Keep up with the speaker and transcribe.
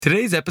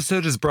Today's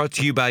episode is brought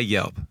to you by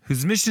Yelp,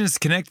 whose mission is to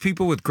connect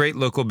people with great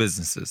local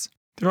businesses.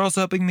 They're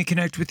also helping me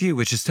connect with you,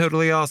 which is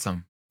totally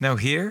awesome. Now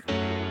here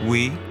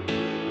we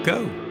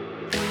go.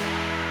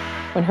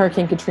 When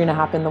Hurricane Katrina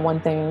happened, the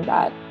one thing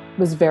that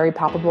was very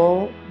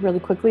palpable really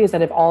quickly is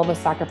that if all of us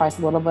sacrifice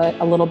a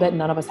little bit,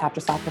 none of us have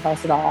to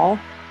sacrifice at all.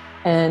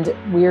 And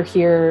we're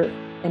here,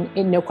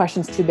 and no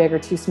question's too big or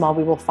too small.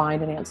 We will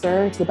find an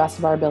answer to the best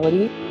of our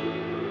ability.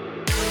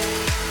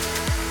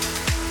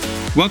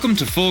 Welcome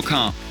to Full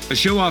Comp, a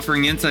show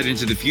offering insight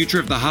into the future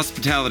of the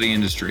hospitality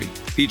industry,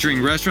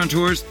 featuring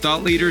restaurateurs,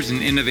 thought leaders,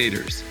 and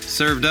innovators.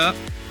 Served up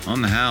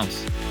on the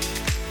house.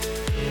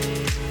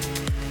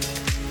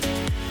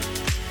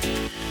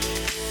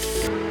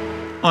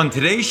 On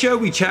today's show,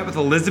 we chat with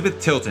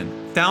Elizabeth Tilton,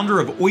 founder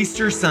of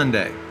Oyster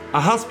Sunday, a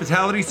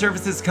hospitality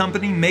services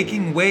company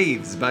making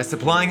waves by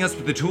supplying us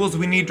with the tools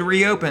we need to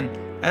reopen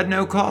at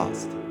no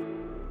cost.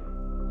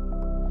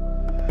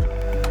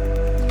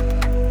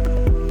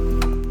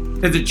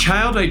 As a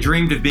child, I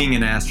dreamed of being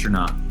an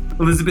astronaut.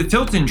 Elizabeth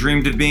Tilton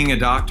dreamed of being a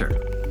doctor.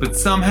 But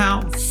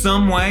somehow,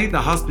 some way, the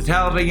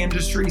hospitality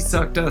industry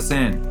sucked us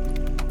in.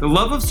 The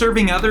love of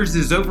serving others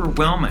is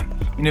overwhelming,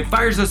 and it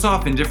fires us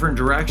off in different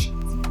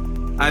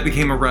directions. I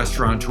became a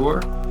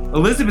restaurateur.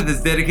 Elizabeth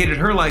has dedicated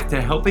her life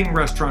to helping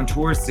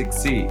restaurateurs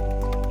succeed.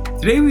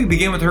 Today, we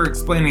begin with her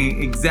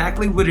explaining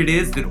exactly what it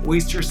is that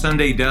Oyster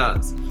Sunday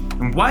does,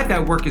 and why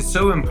that work is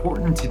so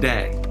important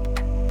today.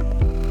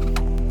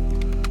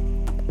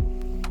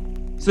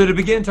 So to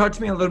begin, talk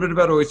to me a little bit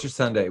about Oyster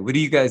Sunday. What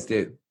do you guys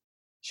do?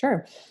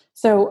 Sure.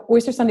 So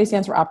Oyster Sunday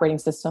stands for operating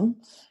system,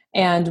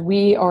 and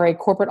we are a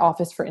corporate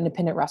office for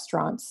independent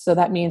restaurants. So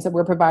that means that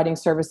we're providing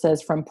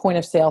services from point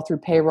of sale through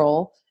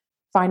payroll,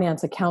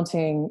 finance,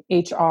 accounting,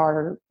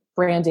 HR,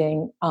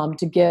 branding,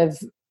 to give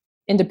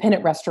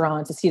independent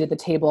restaurants a seat at the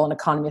table and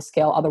economy of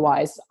scale,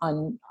 otherwise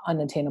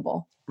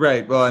unattainable.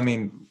 Right. Well, I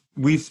mean,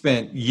 we've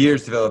spent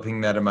years developing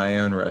that in my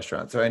own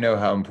restaurant, so I know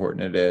how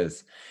important it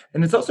is.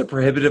 And it's also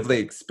prohibitively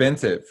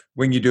expensive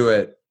when you do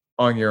it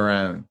on your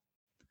own.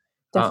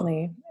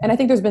 Definitely. And I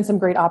think there's been some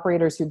great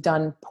operators who've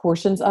done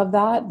portions of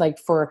that, like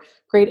for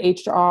great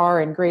HR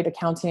and great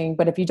accounting.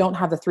 But if you don't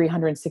have the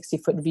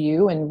 360-foot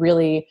view and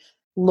really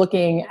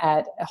looking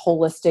at a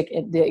holistic,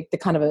 the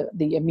kind of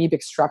the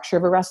amoebic structure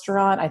of a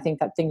restaurant, I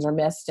think that things are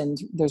missed and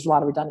there's a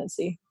lot of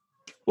redundancy.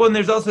 Well, and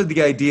there's also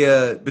the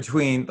idea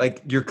between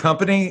like your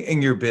company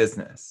and your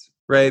business,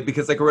 right?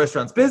 Because like a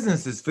restaurant's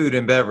business is food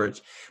and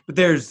beverage, but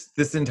there's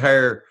this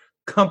entire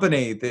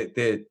company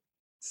that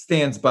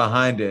stands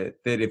behind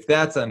it, that if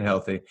that's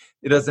unhealthy,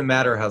 it doesn't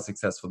matter how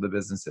successful the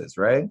business is,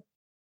 right?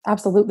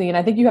 Absolutely. And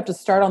I think you have to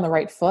start on the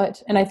right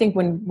foot. And I think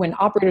when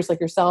operators like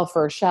yourself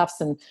or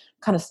chefs and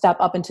kind of step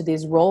up into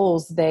these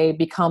roles, they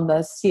become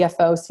the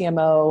CFO,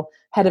 CMO,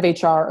 head of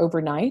HR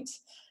overnight.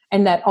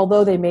 And that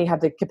although they may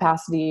have the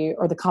capacity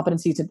or the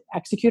competency to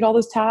execute all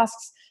those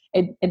tasks,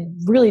 it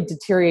really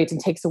deteriorates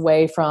and takes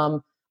away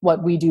from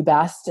what we do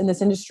best in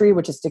this industry,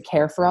 which is to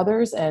care for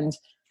others. And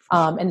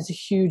it's a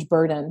huge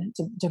burden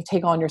to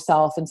take on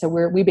yourself. And so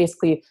we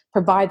basically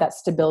provide that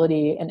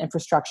stability and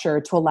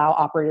infrastructure to allow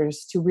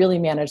operators to really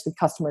manage the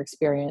customer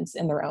experience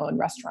in their own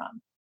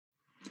restaurant.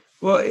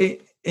 Well,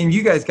 and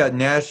you guys got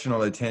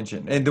national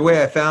attention. And the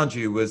way I found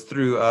you was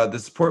through the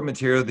support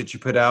material that you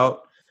put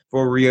out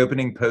for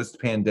reopening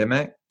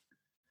post-pandemic.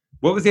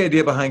 What was the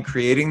idea behind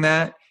creating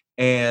that?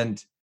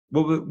 And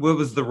what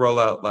was the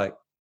rollout like?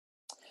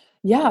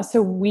 Yeah,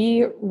 so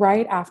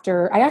right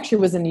after, I actually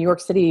was in New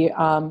York City.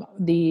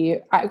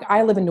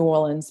 I live in New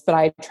Orleans, but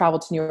I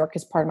traveled to New York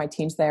as part of my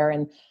teams there,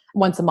 and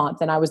once a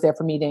month, and I was there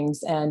for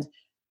meetings. And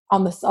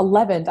on the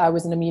 11th, I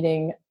was in a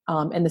meeting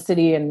in the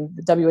city, and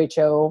the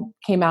WHO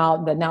came out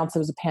and announced it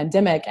was a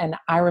pandemic. And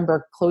I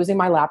remember closing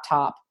my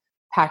laptop,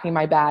 packing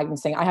my bag, and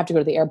saying, I have to go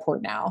to the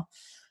airport now.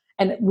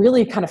 And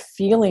really kind of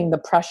feeling the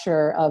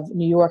pressure of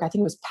New York, I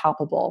think it was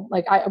palpable.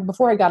 Like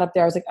before I got up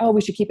there, I was like, oh,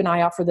 we should keep an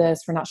eye out for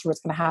this. We're not sure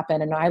what's going to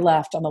happen. And I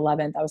left on the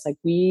 11th. I was like,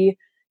 we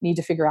need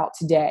to figure out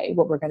today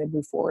what we're going to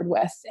move forward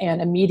with.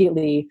 And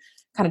immediately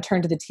kind of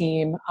turned to the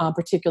team,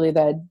 particularly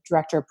the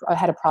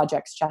head of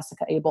projects,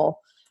 Jessica Abel.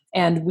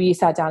 And we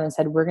sat down and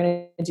said, we're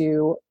going to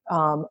do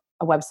a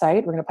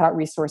website. We're going to put out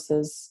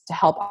resources to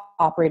help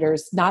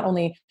operators, not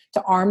only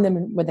to arm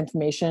them with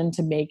information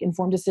to make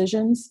informed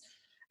decisions,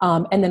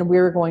 and then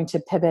we're going to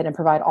pivot and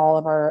provide all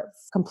of our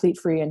complete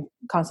free and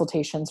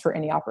consultations for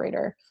any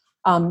operator,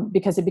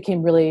 because it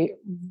became really,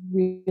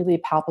 really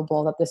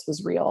palpable that this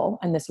was real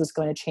and this was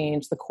going to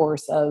change the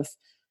course of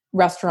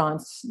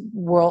restaurants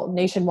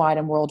nationwide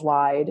and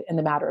worldwide in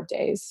the matter of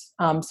days.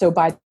 So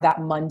by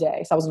that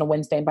Monday, so I was on a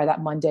Wednesday, and by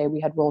that Monday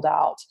we had rolled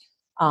out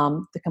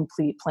the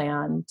complete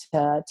plan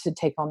to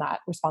take on that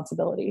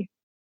responsibility.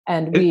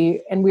 And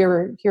we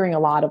were hearing a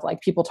lot of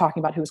like people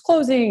talking about who was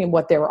closing and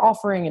what they were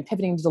offering and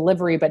pivoting to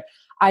delivery, but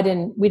we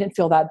didn't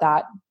feel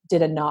that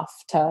did enough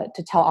to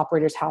tell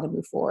operators how to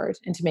move forward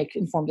and to make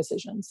informed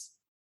decisions.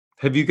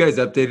 Have you guys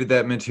updated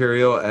that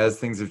material as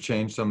things have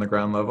changed on the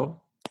ground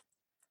level?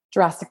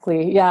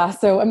 Drastically. Yeah.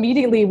 So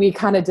immediately we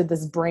kind of did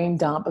this brain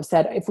dump of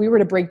said, if we were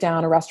to break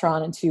down a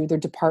restaurant into their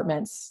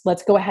departments,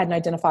 let's go ahead and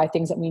identify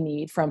things that we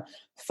need from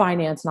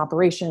finance and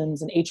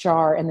operations and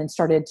HR, and then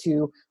started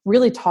to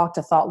really talk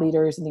to thought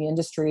leaders in the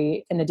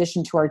industry, in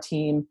addition to our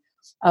team,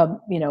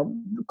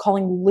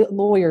 calling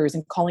lawyers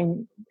and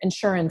calling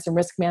insurance and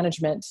risk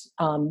management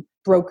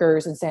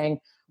brokers and saying,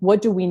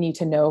 what do we need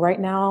to know right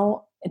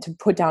now and to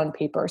put down on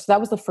paper? So that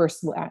was the first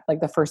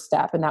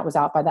step. And that was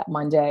out by that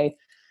Monday.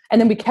 And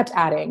then we kept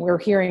adding. We were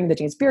hearing the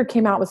James Beard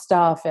came out with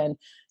stuff, and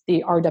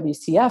the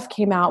RWCF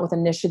came out with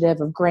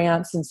initiative of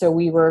grants. And so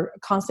we were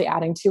constantly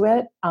adding to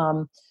it.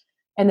 And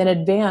then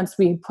Advance,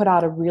 we put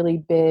out a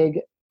really big,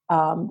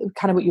 kind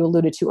of what you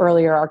alluded to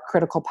earlier, our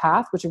critical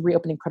path, which is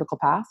reopening critical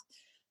path.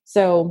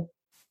 So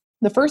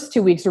the first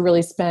 2 weeks were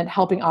really spent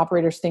helping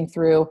operators think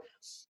through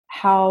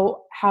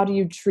how do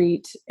you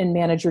treat and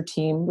manage your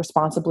team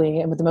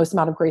responsibly and with the most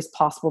amount of grace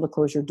possible to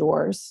close your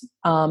doors.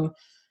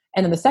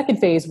 And then the second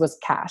phase was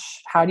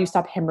cash. How do you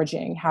stop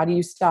hemorrhaging? How do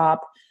you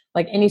stop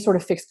like any sort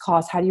of fixed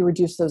costs? How do you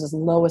reduce those as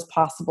low as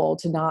possible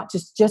to not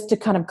just to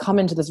kind of come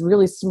into this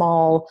really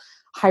small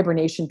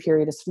hibernation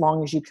period as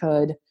long as you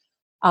could.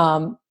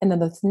 And then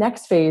the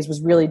next phase was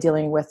really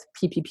dealing with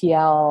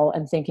PPPL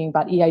and thinking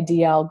about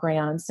EIDL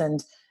grants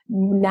and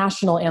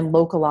national and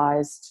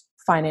localized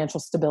financial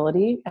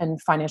stability and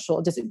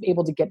financial, just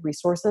able to get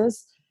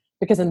resources.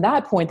 Because in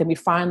that point, then we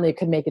finally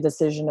could make a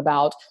decision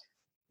about,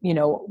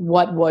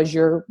 what was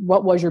your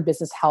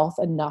business health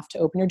enough to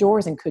open your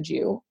doors, and could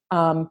you?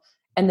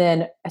 And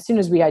then as soon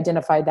as we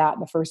identified that in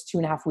the first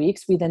 2.5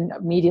 weeks, we then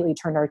immediately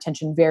turned our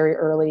attention very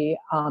early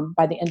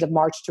by the end of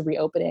March to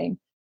reopening.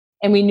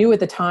 And we knew at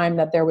the time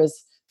that there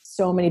was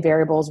so many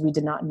variables we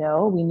did not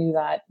know. We knew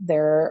that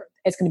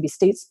it's going to be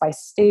state by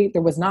state.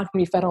 There was not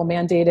going to be federal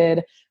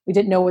mandated. We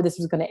didn't know where this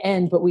was going to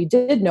end, but we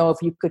did know if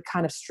you could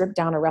kind of strip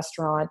down a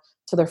restaurant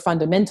to their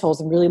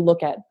fundamentals and really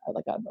look at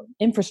like an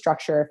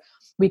infrastructure,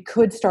 we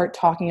could start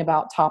talking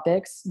about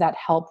topics that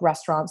help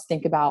restaurants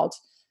think about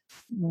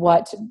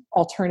what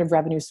alternative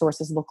revenue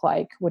sources look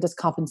like. What does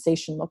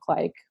compensation look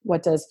like?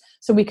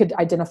 So we could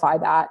identify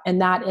that.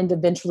 And that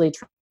eventually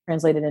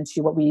translated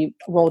into what we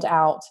rolled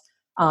out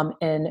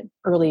in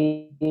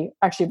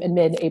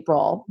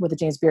mid-April with the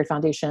James Beard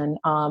Foundation,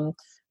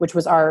 which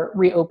was our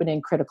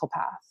reopening critical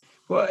path.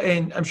 Well,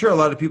 and I'm sure a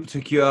lot of people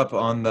took you up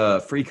on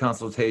the free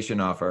consultation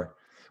offer.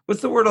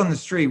 What's the word on the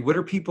street? What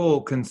are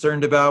people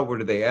concerned about?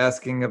 What are they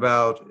asking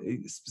about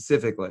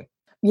specifically?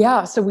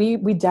 Yeah, so we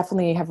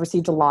definitely have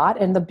received a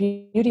lot. And the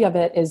beauty of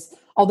it is,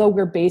 although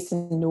we're based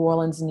in New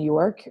Orleans and New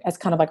York as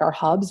kind of like our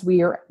hubs,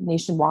 we are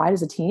nationwide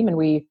as a team, and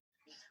we're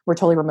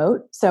totally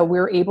remote. So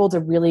we're able to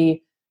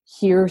really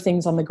hear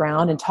things on the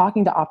ground, and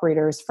talking to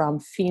operators from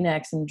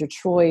Phoenix and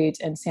Detroit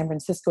and San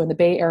Francisco and the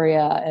Bay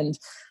Area and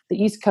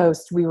the East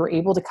Coast, we were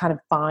able to kind of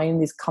find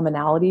these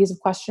commonalities of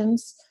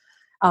questions.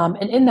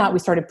 And in that, we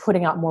started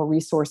putting out more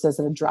resources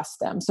that address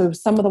them. So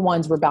some of the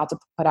ones we're about to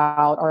put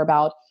out are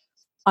about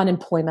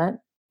unemployment.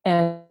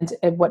 And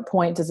at what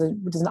point does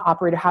an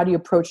operator, how do you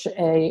approach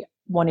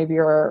one of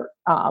your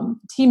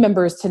team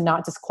members to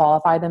not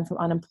disqualify them from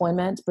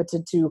unemployment, but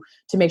to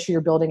make sure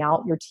you're building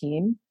out your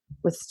team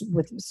with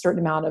a certain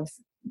amount of,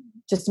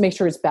 just to make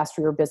sure it's best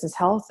for your business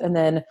health. And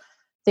then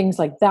things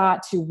like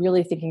that, to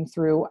really thinking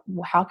through,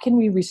 how can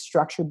we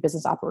restructure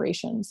business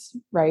operations,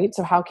 right?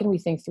 So how can we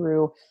think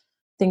through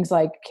things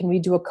like, can we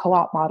do a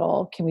co-op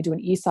model? Can we do an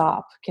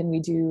ESOP? Can we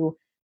do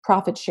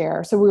profit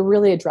share? So we're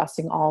really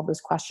addressing all of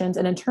those questions.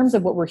 And in terms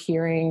of what we're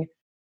hearing,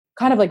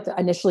 kind of like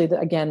initially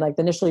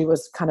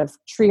was kind of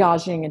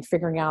triaging and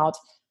figuring out,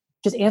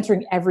 just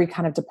answering every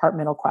kind of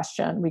departmental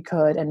question we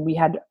could. And we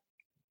had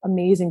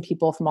amazing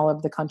people from all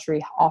over the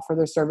country offer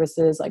their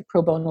services, like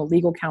pro bono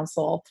legal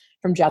counsel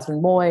from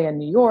Jasmine Moy in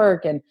New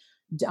York, and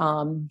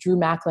Drew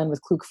Macklin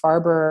with Klug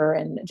Farber,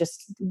 and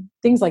just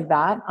things like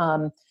that.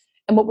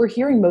 And what we're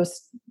hearing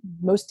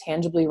most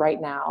tangibly right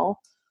now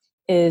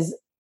is,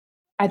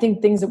 I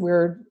think things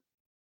we're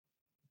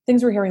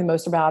hearing the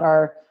most about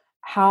are,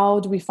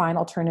 how do we find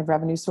alternative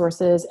revenue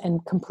sources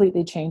and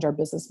completely change our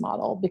business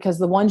model? Because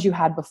the ones you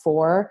had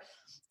before,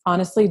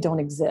 honestly, don't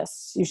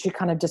exist. You should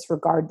kind of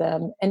disregard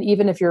them. And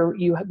even if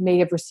you may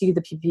have received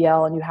the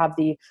PPL and you have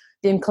the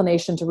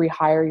inclination to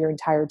rehire your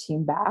entire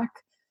team back,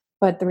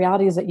 but the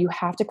reality is that you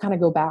have to kind of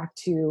go back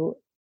to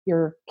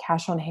your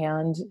cash on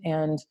hand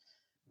and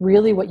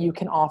really what you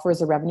can offer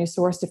as a revenue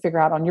source to figure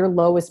out on your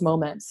lowest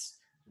moments,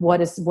 what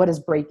is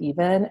break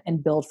even,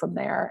 and build from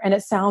there. And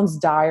it sounds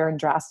dire and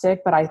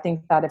drastic, but I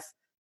think that if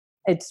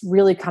it's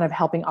really kind of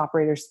helping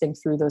operators think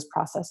through those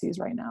processes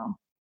right now.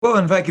 Well,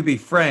 and if I could be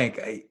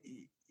frank,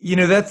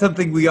 that's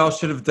something we all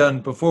should have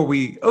done before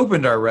we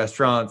opened our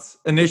restaurants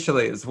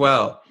initially as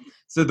well.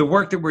 So the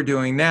work that we're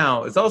doing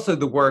now is also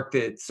the work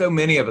that so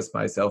many of us,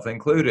 myself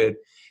included,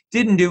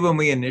 didn't do when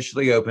we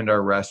initially opened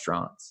our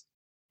restaurants.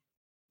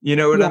 You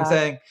know what I'm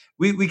saying?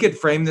 We could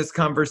frame this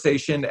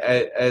conversation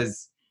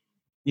as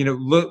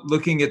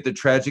looking at the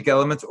tragic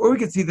elements, or we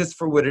could see this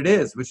for what it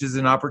is, which is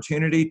an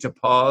opportunity to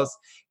pause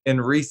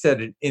and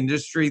reset an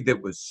industry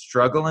that was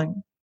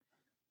struggling.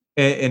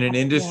 in an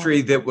Yeah,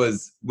 industry that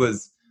was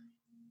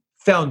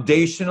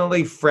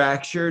foundationally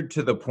fractured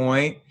to the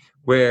point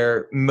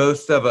where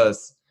most of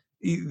us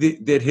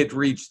that had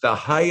reached the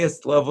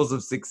highest levels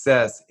of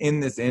success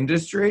in this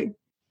industry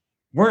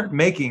weren't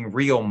making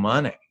real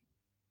money.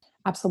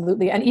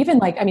 absolutely. And even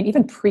like, I mean,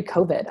 even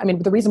pre-COVID, I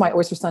mean, the reason why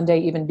Oyster Sunday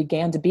even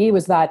began to be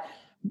was that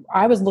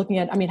I was looking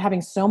at, I mean,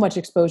 having so much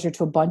exposure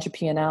to a bunch of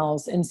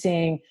P&Ls and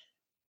seeing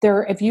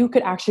there, if you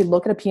could actually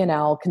look at a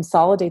P&L,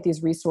 consolidate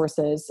these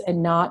resources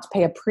and not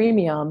pay a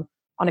premium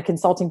on a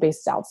consulting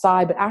basis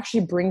outside, but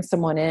actually bring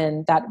someone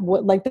in that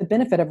would like the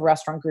benefit of a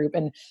restaurant group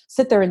and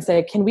sit there and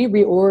say, can we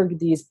reorg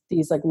these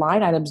like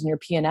line items in your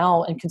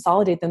P&L and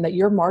consolidate them that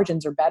your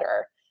margins are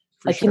better?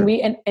 For Like, can sure.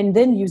 we, and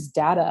then use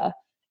data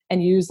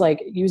and use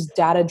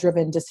data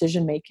driven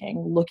decision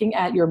making, looking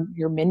at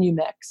your menu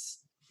mix,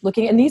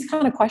 looking, and these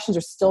kind of questions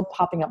are still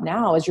popping up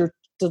now as you're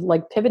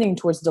like pivoting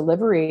towards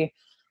delivery.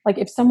 Like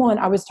if someone,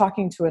 I was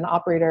talking to an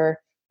operator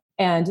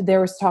and they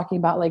was talking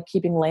about like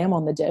keeping lamb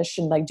on the dish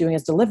and like doing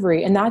as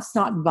delivery, and that's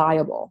not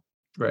viable.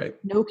 Right.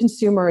 No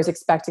consumer is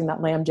expecting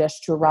that lamb dish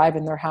to arrive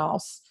in their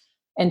house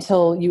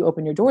until you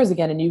open your doors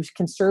again and you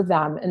can serve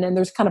them. And then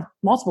there's kind of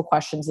multiple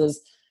questions: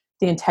 is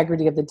the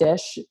integrity of the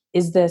dish,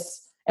 is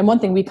this, and one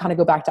thing we kind of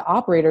go back to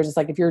operators is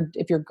like if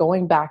you're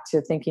going back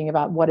to thinking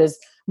about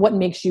what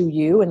makes you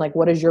you, and like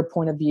what is your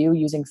point of view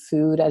using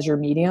food as your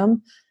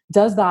medium,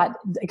 does that,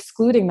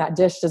 excluding that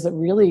dish, does it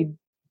really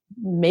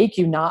make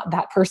you not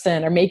that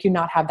person or make you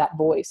not have that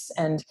voice?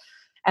 And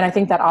I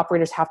think that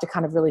operators have to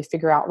kind of really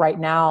figure out right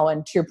now.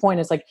 And to your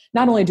point, is like,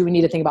 not only do we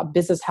need to think about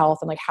business health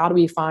and like, how do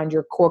we find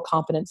your core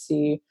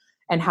competency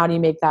and how do you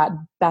make that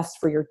best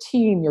for your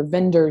team, your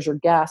vendors, your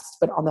guests?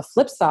 But on the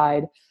flip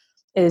side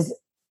is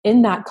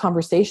in that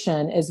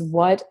conversation is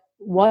what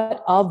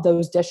of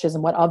those dishes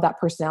and what of that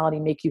personality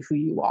make you who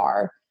you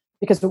are?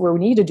 Because what we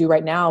need to do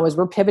right now is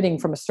we're pivoting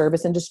from a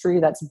service industry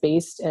that's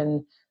based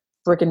in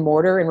brick and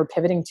mortar and we're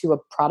pivoting to a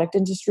product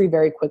industry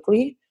very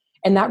quickly.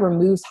 And that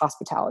removes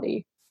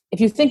hospitality,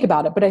 if you think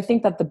about it. But I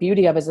think that the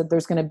beauty of it is that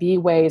there's going to be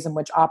ways in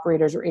which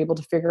operators are able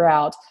to figure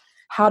out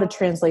how to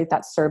translate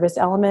that service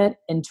element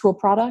into a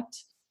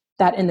product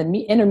that in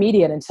the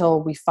intermediate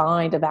until we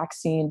find a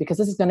vaccine, because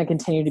this is going to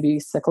continue to be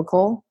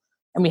cyclical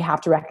and we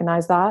have to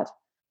recognize that.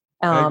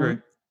 I agree.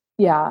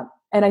 Yeah.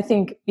 And I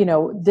think,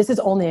 this is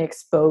only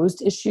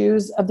exposed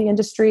issues of the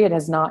industry. It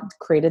has not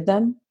created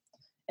them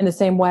in the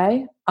same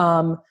way.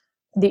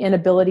 The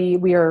inability,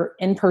 we are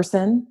in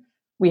person,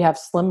 we have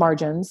slim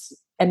margins,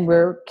 and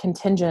we're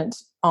contingent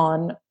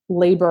on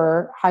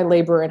high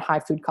labor and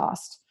high food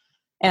cost.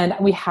 And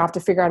we have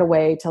to figure out a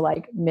way to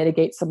like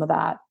mitigate some of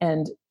that.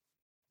 And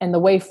the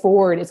way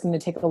forward is going to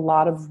take a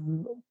lot of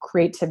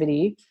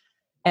creativity.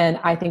 And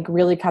I think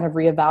really kind of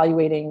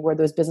reevaluating where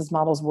those business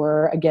models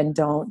were, again,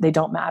 they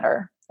don't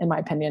matter, in my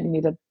opinion. You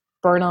need to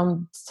burn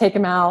them, take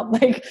them out,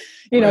 like,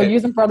 Right.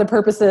 use them for other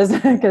purposes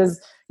because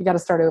you got to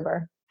start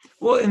over.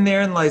 Well, and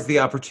therein lies the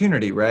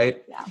opportunity,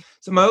 right? Yeah.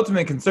 So my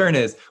ultimate concern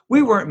is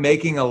we weren't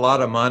making a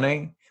lot of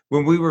money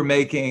when we were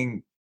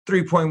making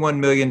 $3.1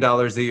 million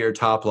a year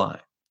top line.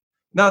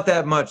 Not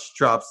that much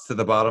drops to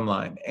the bottom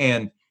line.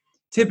 And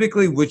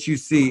typically what you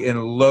see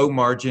in low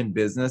margin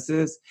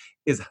businesses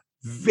is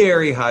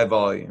very high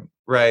volume,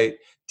 right?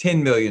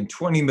 10 million,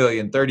 20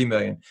 million, 30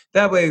 million.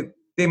 That way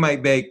they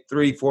might make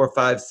 3, 4,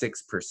 5,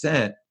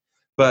 6%,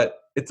 but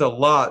it's a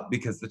lot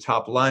because the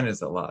top line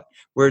is a lot.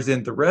 Whereas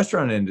in the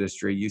restaurant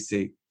industry, you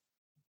see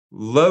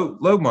low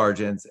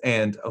margins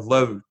and a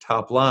low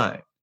top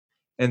line.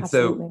 And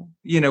Absolutely.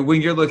 so,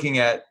 when you're looking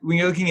at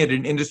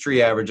an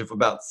industry average of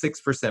about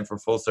 6% for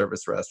full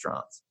service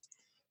restaurants,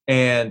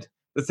 and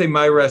let's say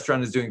my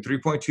restaurant is doing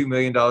 $3.2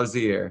 million a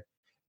year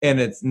and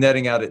it's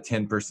netting out at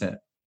 10%,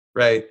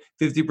 right?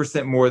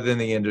 50% more than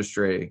the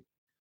industry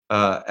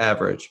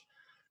average.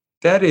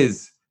 That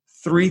is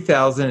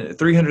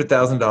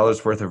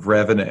 $300,000 worth of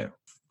revenue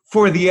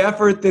for the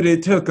effort that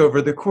it took over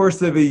the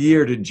course of a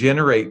year to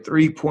generate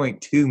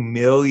 $3.2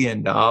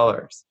 million.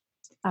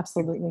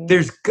 Absolutely.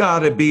 There's got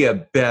to be a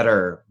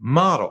better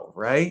model,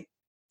 right?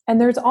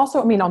 And there's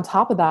also, I mean, on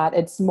top of that,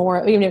 it's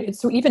more,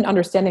 so even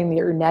understanding that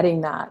you're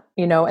netting that,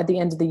 at the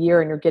end of the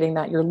year and you're getting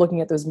that, you're looking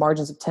at those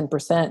margins of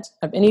 10%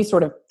 of any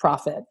sort of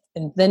profit.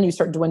 And then you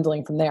start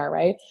dwindling from there,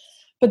 right?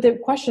 But the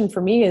question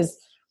for me is,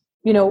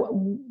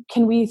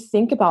 can we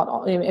think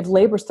about, if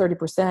labor's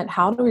 30%,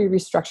 how do we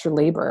restructure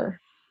labor?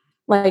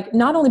 Like,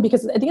 not only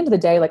because at the end of the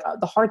day, like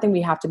the hard thing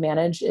we have to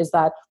manage is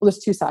that, well, there's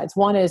two sides.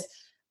 One is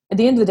at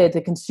the end of the day,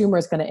 the consumer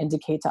is going to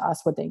indicate to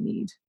us what they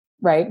need,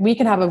 right? We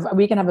can have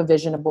a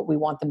vision of what we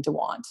want them to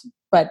want,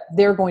 but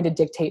they're going to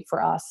dictate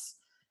for us.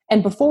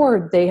 And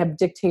before they have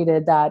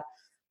dictated that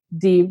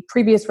the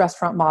previous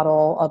restaurant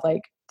model of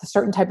like the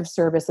certain type of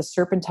service, the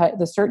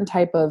certain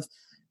type of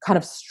kind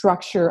of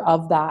structure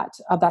of that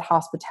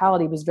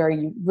hospitality was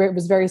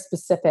very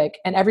specific,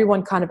 and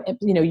everyone kind of,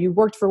 you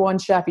worked for one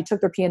chef, you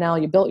took their P&L,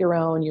 you built your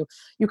own, you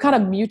kind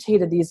of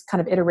mutated these kind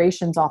of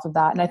iterations off of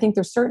that. And I think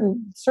there's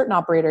certain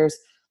operators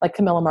like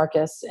Camilla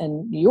Marcus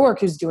in New York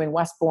who's doing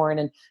Westbourne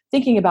and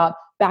thinking about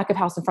back of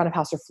house and front of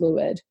house are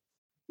fluid.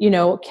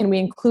 can we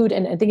include,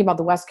 and thinking about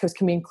the West Coast,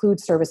 can we include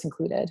service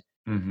included?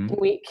 Mm-hmm.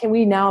 Can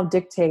we now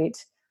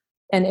dictate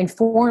and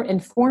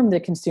inform the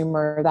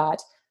consumer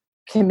that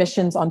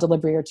commissions on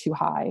delivery are too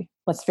high?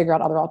 Let's figure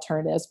out other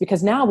alternatives,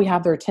 because now we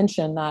have their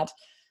attention that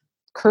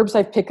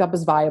curbside pickup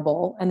is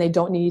viable and they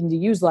don't need to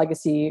use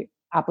legacy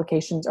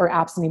applications or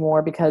apps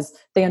anymore, because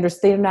they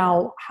understand,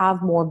 now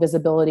have more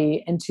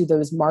visibility into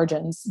those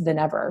margins than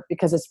ever,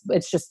 because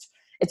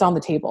it's on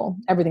the table.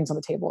 Everything's on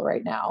the table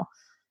right now.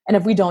 And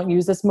if we don't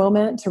use this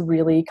moment to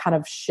really kind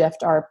of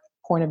shift our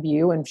point of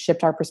view and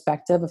shift our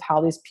perspective of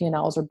how these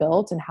P&Ls are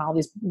built and how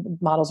these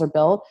models are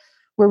built,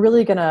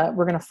 we're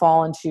gonna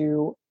fall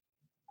into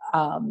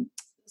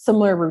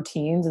similar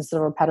routines instead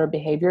of repetitive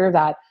behavior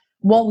that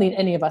won't lead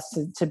any of us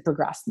to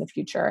progress in the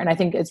future. And I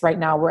think it's right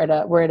now we're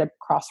at a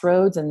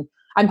crossroads, and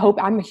I'm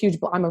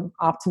an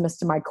optimist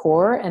to my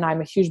core, and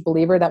I'm a huge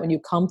believer that when you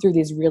come through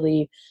these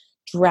really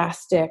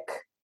drastic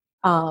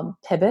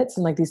pivots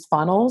and like these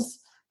funnels,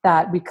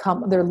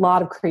 there a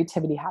lot of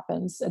creativity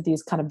happens at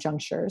these kind of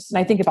junctures. And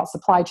I think about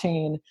supply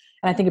chain,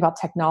 and I think about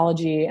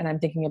technology, and I'm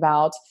thinking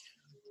about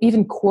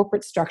even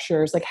corporate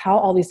structures, like how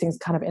all these things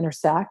kind of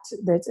intersect.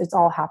 It's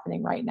all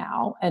happening right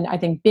now. And I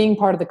think being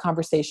part of the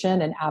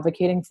conversation and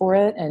advocating for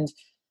it, and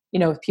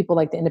people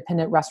like the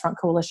Independent Restaurant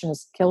Coalition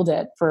has killed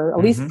it for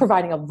at least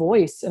providing a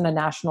voice in a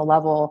national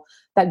level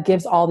that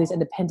gives all these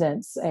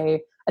independents a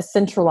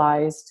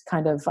centralized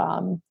kind of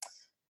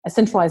a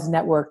centralized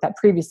network that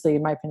previously,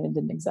 in my opinion,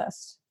 didn't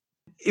exist.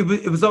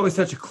 It was always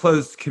such a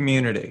closed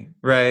community,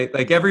 right?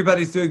 Like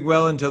everybody's doing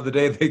well until the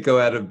day they go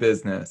out of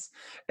business,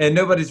 and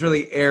nobody's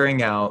really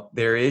airing out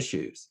their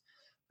issues.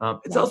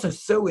 It's also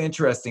so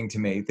interesting to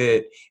me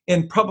that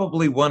in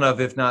probably one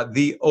of, if not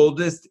the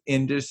oldest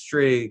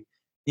industry,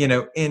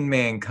 in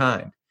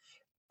mankind,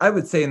 I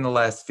would say in the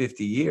last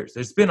 50 years,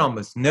 there's been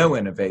almost no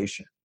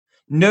innovation.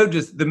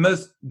 The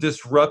most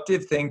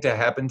disruptive thing to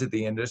happen to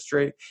the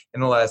industry in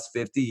the last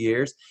 50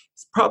 years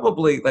is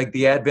probably like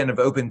the advent of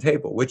Open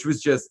Table, which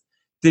was just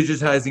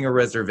digitizing a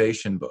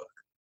reservation book.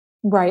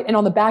 Right. And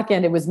on the back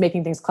end, it was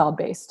making things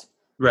cloud-based.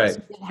 Right. So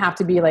you didn't have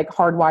to be like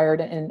hardwired,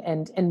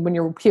 and when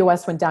your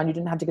POS went down, you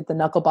didn't have to get the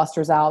knuckle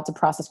busters out to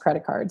process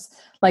credit cards.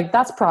 Like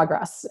that's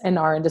progress in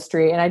our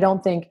industry. And I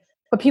don't think,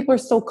 but people are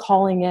still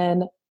calling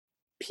in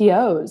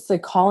POs,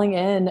 like calling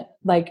in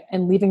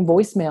and leaving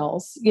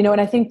voicemails,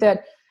 and I think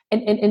that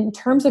in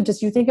terms of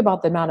just, you think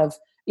about the amount of,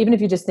 even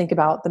if you just think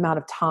about the amount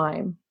of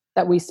time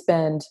that we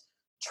spend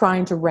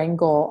trying to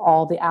wrangle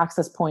all the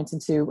access points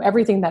into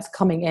everything that's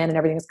coming in and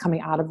everything that's coming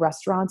out of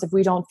restaurants, if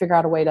we don't figure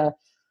out a way to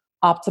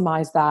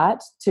optimize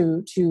that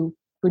to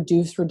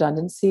reduce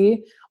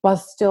redundancy while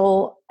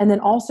still, and then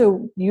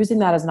also using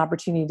that as an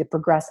opportunity to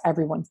progress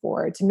everyone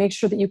forward, to make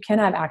sure that you can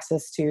have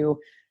access to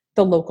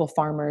the local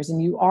farmers,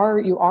 and you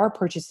are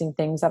purchasing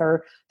things that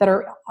are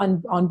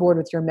on board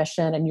with your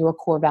mission and your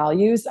core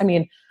values. I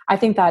mean, I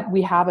think that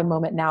we have a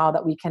moment now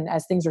that we can,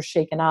 as things are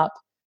shaken up,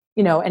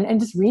 and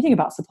just reading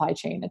about supply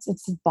chain, it's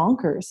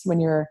bonkers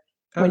when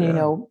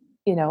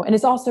and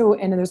it's also,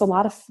 and there's a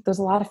lot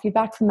of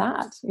feedback from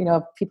that,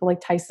 people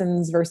like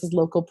Tyson's versus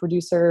local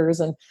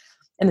producers and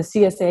the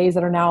CSAs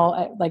that are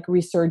now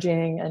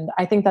resurging. And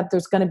I think that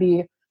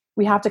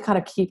we have to kind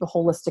of keep a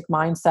holistic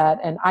mindset.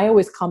 And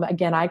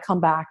I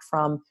come back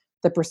from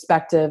the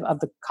perspective of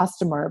the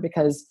customer,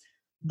 because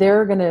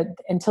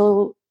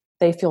until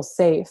they feel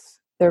safe,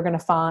 they're going to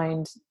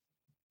find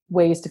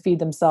ways to feed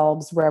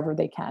themselves wherever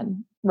they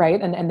can.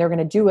 Right. And they're going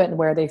to do it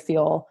where they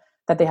feel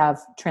that they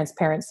have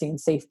transparency and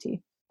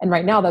safety. And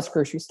right now that's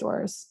grocery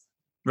stores,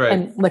 right,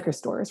 and liquor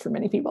stores for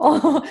many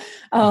people.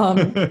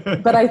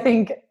 But I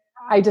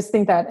just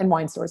think that, and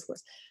wine stores, of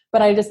course,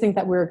 but I just think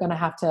that we're going to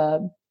have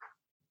to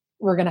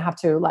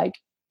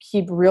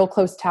keep real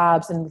close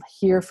tabs and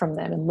hear from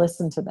them and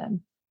listen to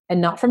them,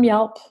 and not from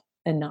Yelp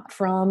and not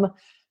from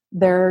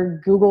their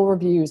Google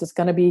reviews. It's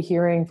going to be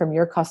hearing from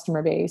your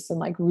customer base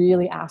and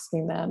really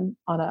asking them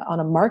on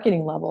a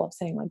marketing level of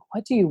saying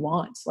what do you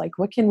want?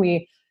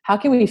 How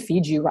can we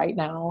feed you right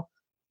now?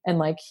 And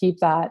keep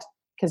that,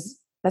 because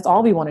that's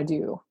all we want to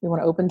do. We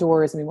want to open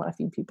doors and we want to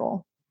feed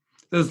people.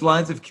 Those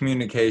lines of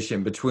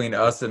communication between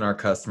us and our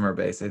customer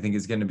base, I think,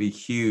 is going to be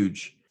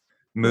huge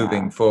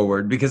moving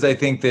forward, because I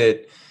think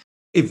that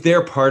if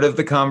they're part of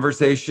the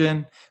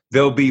conversation,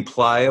 they'll be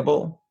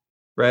pliable,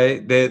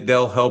 right?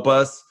 They'll help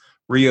us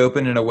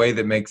reopen in a way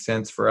that makes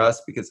sense for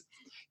us. Because,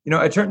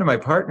 I turned to my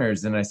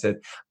partners and I said,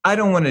 I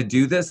don't want to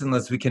do this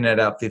unless we can net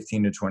out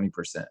 15 to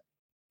 20%.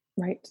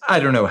 Right. I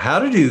don't know how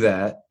to do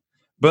that,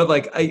 but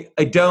I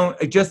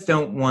just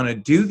don't want to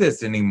do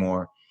this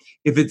anymore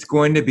if it's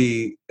going to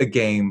be a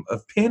game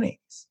of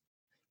pennies,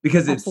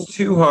 because it's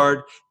too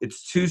hard.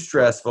 It's too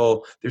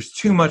stressful. There's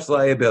too much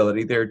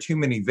liability. There are too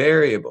many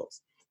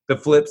variables. The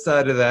flip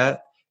side of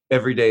that,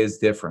 every day is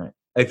different.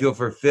 I feel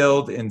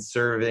fulfilled in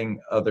serving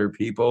other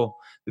people.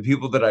 The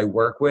people that I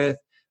work with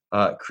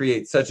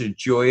create such a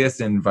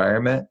joyous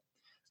environment.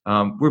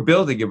 We're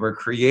building and we're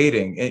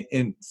creating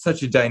in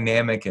such a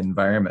dynamic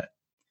environment.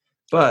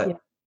 But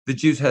the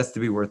juice has to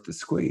be worth the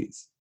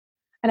squeeze.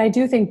 And I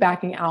do think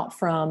backing out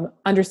from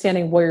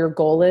understanding where your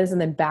goal is and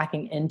then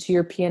backing into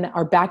your PN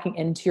or backing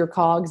into your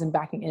COGS and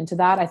backing into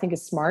that, I think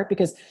is smart,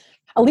 because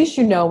at least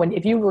when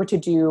if you were to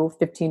do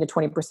 15 to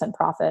 20%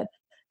 profit,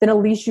 then at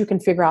least you can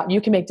figure out, you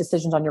can make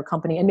decisions on your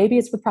company, and maybe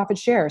it's with profit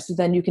share. So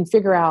then you can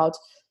figure out,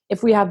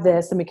 if we have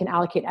this and we can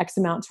allocate X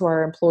amount to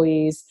our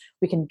employees,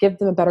 we can give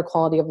them a better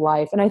quality of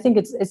life. And I think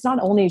it's not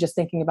only just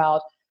thinking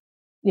about,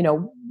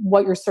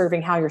 what you're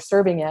serving, how you're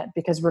serving it,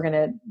 because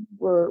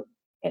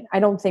I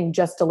don't think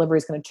just delivery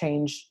is going to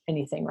change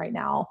anything right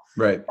now.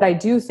 Right. But I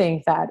do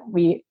think that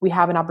we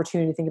have an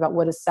opportunity to think about,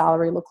 what does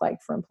salary look like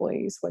for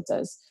employees? What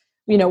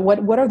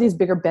what are these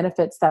bigger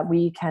benefits that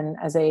we can,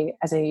 as a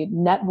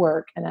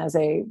network and as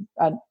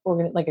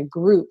like a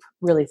group,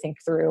 really think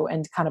through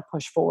and kind of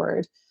push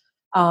forward,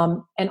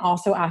 and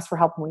also ask for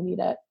help when we need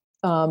it,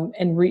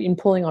 and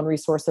pulling on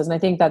resources. And I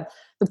think that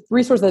the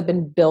resources that have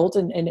been built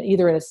in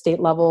either at a state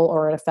level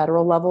or at a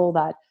federal level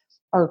that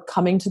are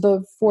coming to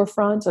the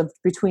forefront of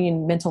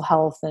between mental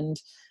health and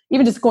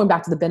even just going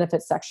back to the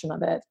benefits section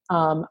of it.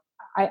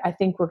 I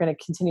think we're going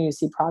to continue to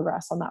see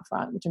progress on that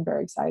front, which I'm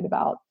very excited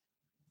about.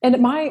 And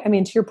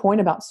to your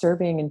point about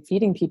serving and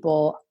feeding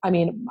people,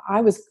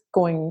 I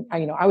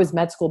was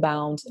med school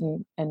bound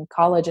in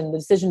college, and the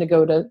decision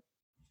to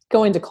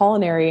go into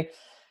culinary,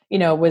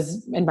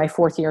 was in my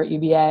fourth year at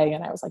UVA.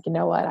 And I was like, you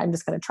know what, I'm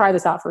just going to try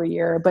this out for a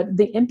year. But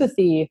the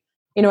empathy,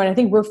 and I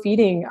think we're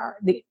feeding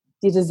the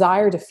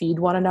desire to feed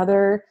one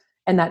another,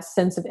 and that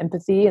sense of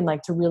empathy and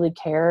like to really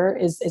care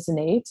is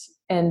innate.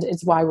 And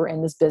it's why we're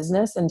in this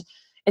business. And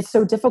it's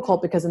so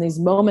difficult because in these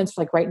moments,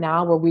 like right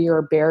now, where we are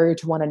a barrier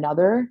to one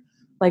another,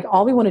 like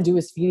all we want to do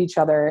is feed each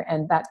other,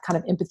 and that kind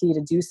of empathy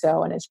to do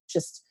so. And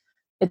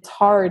it's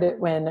hard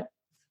when,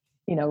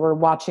 we're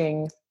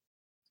watching,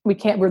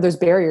 where there's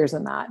barriers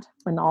in that,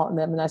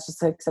 and that's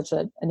just like such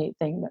an innate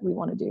thing that we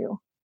want to do.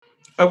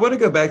 I want to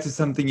go back to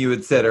something you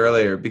had said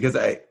earlier, because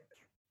I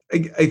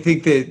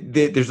think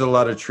that there's a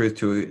lot of truth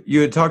to it. You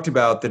had talked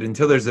about that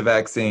until there's a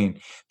vaccine,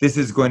 this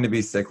is going to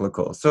be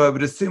cyclical. So I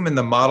would assume in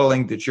the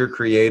modeling that you're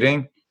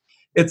creating,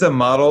 it's a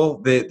model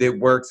that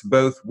works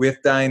both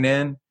with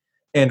dine-in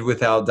and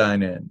without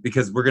dine-in,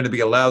 because we're going to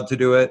be allowed to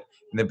do it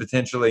and then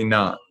potentially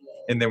not.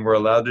 And then we're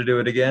allowed to do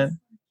it again,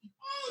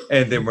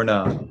 and then we're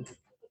not.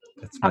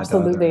 That's my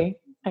Absolutely.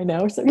 Daughter. I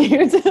know. So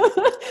cute.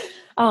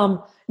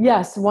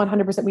 Yes,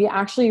 100%. We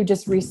actually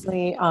just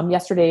recently,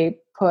 yesterday,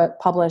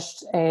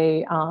 published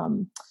a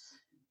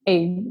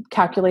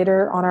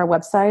calculator on our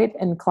website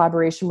in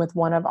collaboration with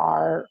one of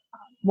our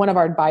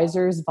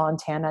advisors, Von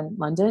Tan in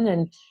London.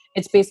 And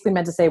it's basically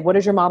meant to say, what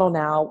is your model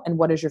now and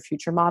what is your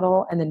future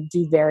model? And then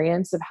do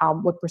variance of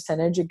what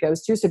percentage it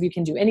goes to. So if you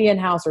can do any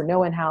in-house or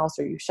no in-house,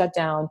 or you shut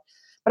down.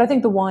 But I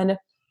think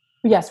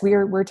yes,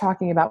 we're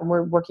talking about, when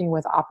we're working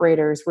with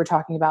operators, we're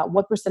talking about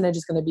what percentage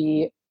is going to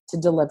be to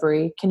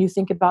delivery. Can you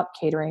think about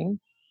catering?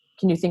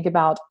 Can you think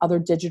about other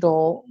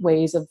digital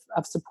ways of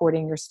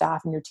supporting your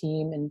staff and your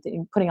team, and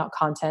putting out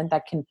content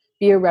that can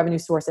be a revenue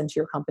source into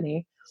your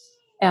company?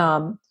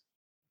 And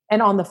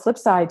on the flip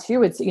side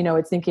too, it's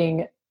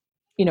thinking,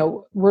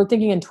 we're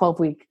thinking in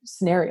 12-week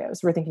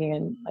scenarios. We're thinking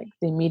in like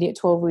the immediate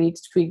 12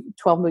 weeks,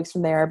 12 weeks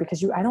from there,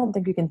 because I don't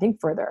think you can think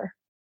further.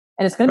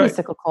 And it's going to be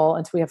cyclical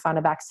until we have found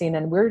a vaccine.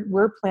 And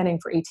we're planning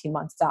for 18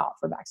 months out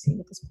for vaccine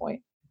at this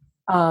point.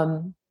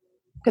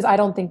 Because I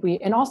don't think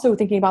and also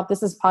thinking about,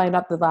 this is probably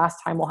not the last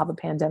time we'll have a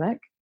pandemic,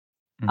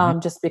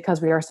 just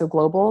because we are so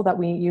global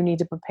that you need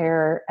to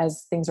prepare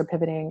as things are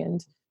pivoting,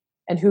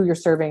 and who you're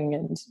serving,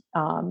 and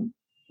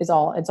it's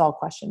all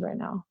questioned right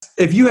now.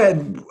 If you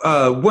had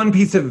one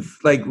piece of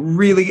like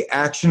really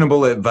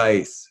actionable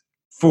advice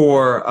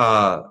for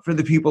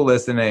the people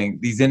listening,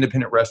 these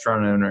independent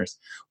restaurant owners,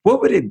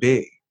 what would it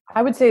be?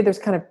 I would say there's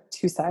kind of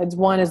two sides.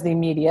 One is the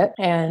immediate,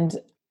 and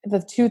the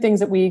two things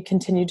that we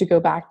continue to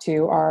go back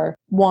to are,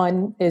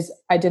 one is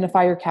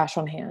identify your cash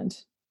on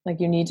hand.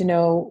 Like, you need to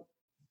know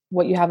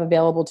what you have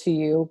available to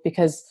you,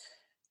 because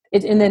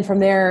and then from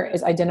there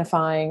is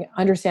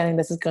understanding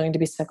this is going to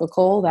be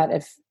cyclical,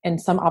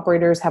 and some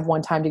operators have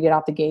one time to get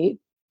out the gate,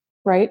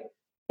 right?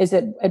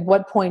 At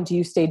what point do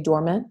you stay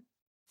dormant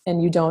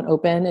and you don't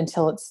open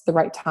until it's the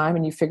right time,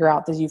 and you figure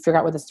out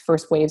what this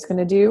first wave is going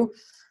to do?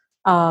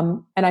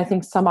 And I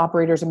think some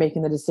operators are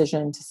making the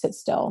decision to sit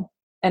still.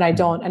 And I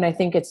don't, and I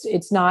think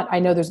it's not, I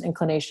know there's an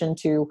inclination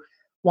to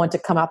want to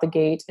come out the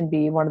gate and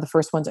be one of the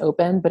first ones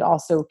open, but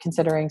also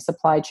considering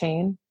supply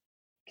chain,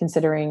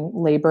 considering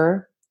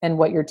labor, and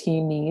what your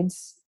team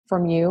needs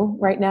from you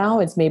right now.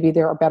 It's maybe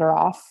they're better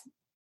off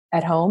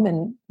at home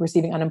and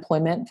receiving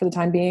unemployment for the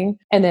time being.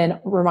 And then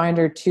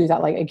reminder too,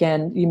 that like,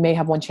 again, you may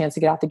have one chance to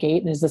get out the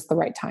gate, and is this the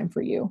right time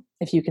for you?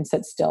 If you can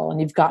sit still and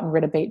you've gotten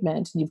rid of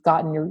abatement and you've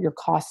gotten your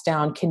costs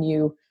down,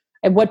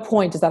 at what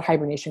point does that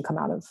hibernation come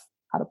out of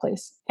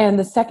place? And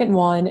the second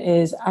one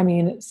is,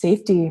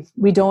 safety.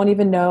 We don't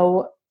even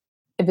know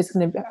if it's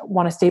going to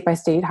want to state by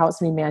state, how it's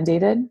going to be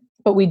mandated,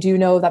 but we do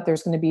know that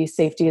there's going to be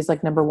safety is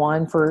like number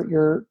one for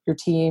your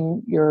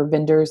team, your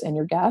vendors, and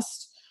your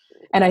guests.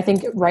 And I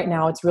think right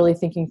now it's really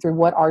thinking through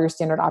what are your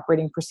standard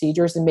operating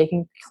procedures and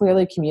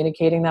clearly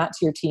communicating that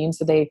to your team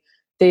so they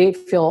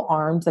feel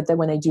armed that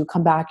when they do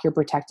come back, you're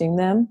protecting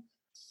them.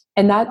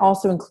 And that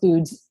also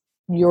includes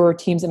your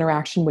team's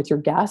interaction with your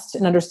guests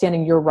and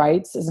understanding your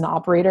rights as an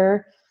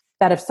operator,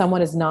 that if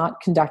someone is not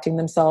conducting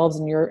themselves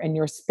in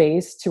your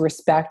space to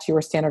respect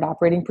your standard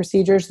operating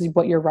procedures,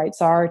 what your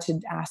rights are to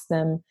ask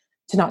them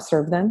to not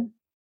serve them.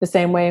 The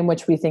same way in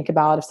which we think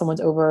about if someone's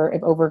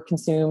over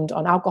consumed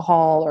on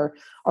alcohol or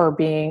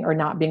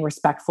not being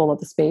respectful of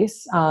the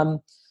space. And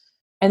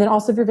then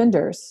also your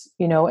vendors,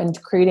 and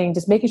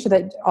just making sure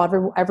that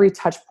every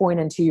touch point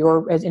into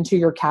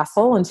your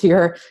castle, into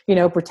your,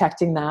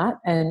 protecting that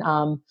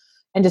and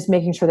just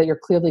making sure that you're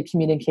clearly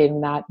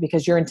communicating that,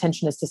 because your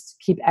intention is to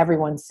keep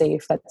everyone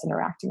safe that's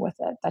interacting with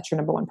it. That's your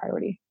number one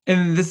priority.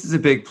 And this is a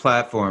big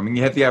platform, and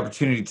you have the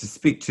opportunity to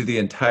speak to the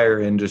entire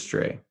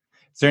industry.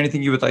 Is there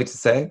anything you would like to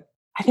say?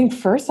 I think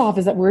first off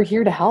is that we're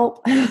here to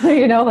help.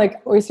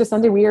 Like Oyster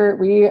Sunday, we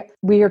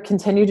are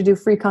continue to do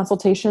free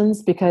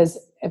consultations, because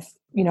if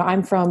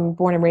I'm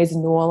born and raised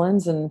in New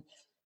Orleans, and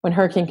when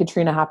Hurricane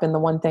Katrina happened, the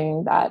one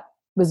thing that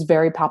was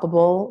very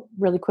palpable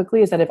really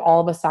quickly is that if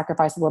all of us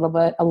sacrifice a little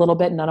bit,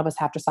 none of us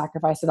have to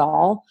sacrifice at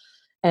all.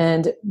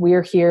 And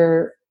we're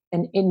here,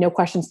 and no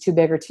question's too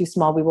big or too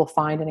small. We will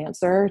find an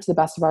answer to the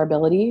best of our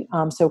ability.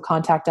 So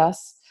contact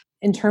us.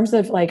 In terms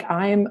of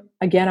I'm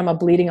a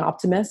bleeding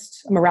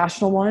optimist. I'm a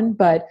rational one,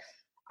 but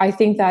I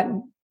think that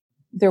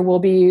there will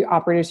be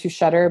operators who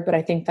shudder. But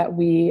I think that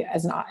we,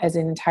 as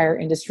an entire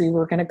industry,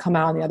 we're going to come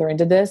out on the other end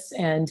of this,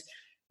 and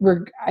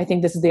I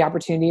think this is the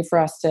opportunity for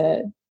us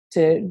to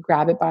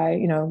grab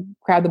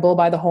the bull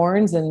by the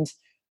horns and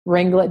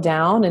wrangle it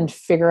down and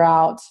figure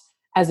out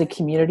as a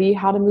community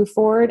how to move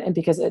forward. And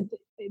because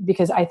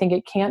I think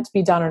it can't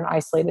be done and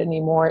isolated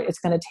anymore. It's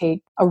going to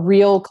take a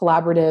real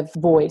collaborative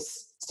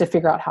voice to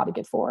figure out how to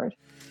get forward.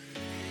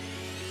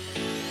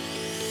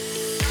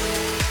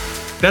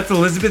 That's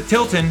Elizabeth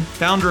Tilton,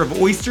 founder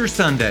of Oyster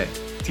Sunday.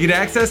 To get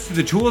access to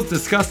the tools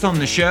discussed on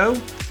the show,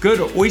 go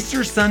to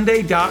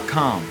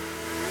oystersunday.com.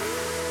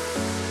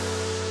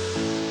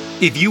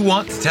 If you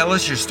want to tell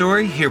us your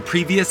story, hear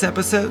previous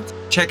episodes,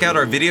 check out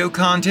our video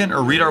content,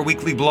 or read our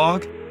weekly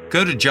blog,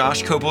 go to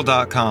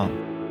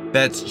joshkopel.com.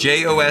 That's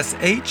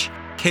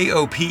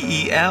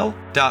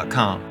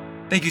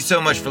JOSHKOPEL.com. Thank you so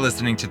much for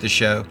listening to the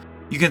show.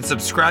 You can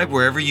subscribe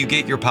wherever you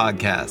get your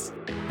podcasts.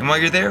 And while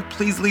you're there,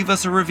 please leave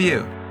us a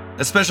review.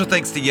 A special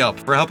thanks to Yelp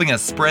for helping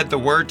us spread the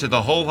word to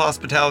the whole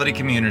hospitality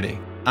community.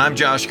 I'm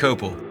Josh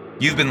Kopel.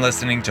 You've been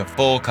listening to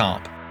Full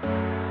Comp.